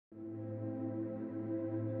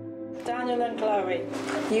Daniel and Chloe,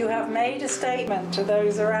 you have made a statement to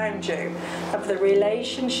those around you of the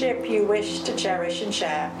relationship you wish to cherish and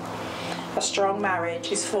share. A strong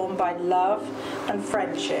marriage is formed by love and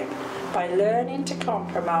friendship, by learning to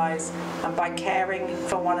compromise and by caring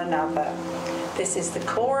for one another. This is the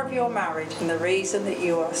core of your marriage and the reason that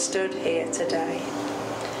you are stood here today.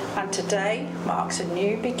 And today marks a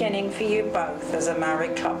new beginning for you both as a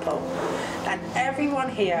married couple. And everyone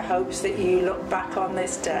here hopes that you look back on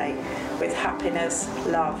this day with happiness,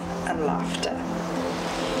 love and laughter.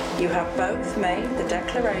 You have both made the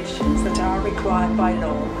declarations that are required by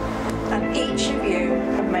law, and each of you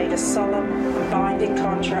have made a solemn and binding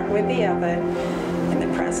contract with the other in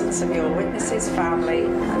the presence of your witnesses, family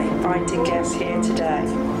and invited guests here today.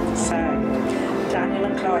 So, Daniel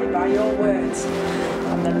and Chloe, by your words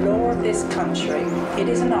and the law of this country, it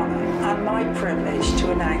is an honour and my privilege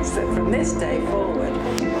to announce that from this day forward,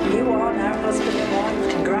 you are now husband and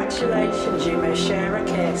wife. Congratulations, you may share a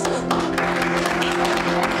kiss.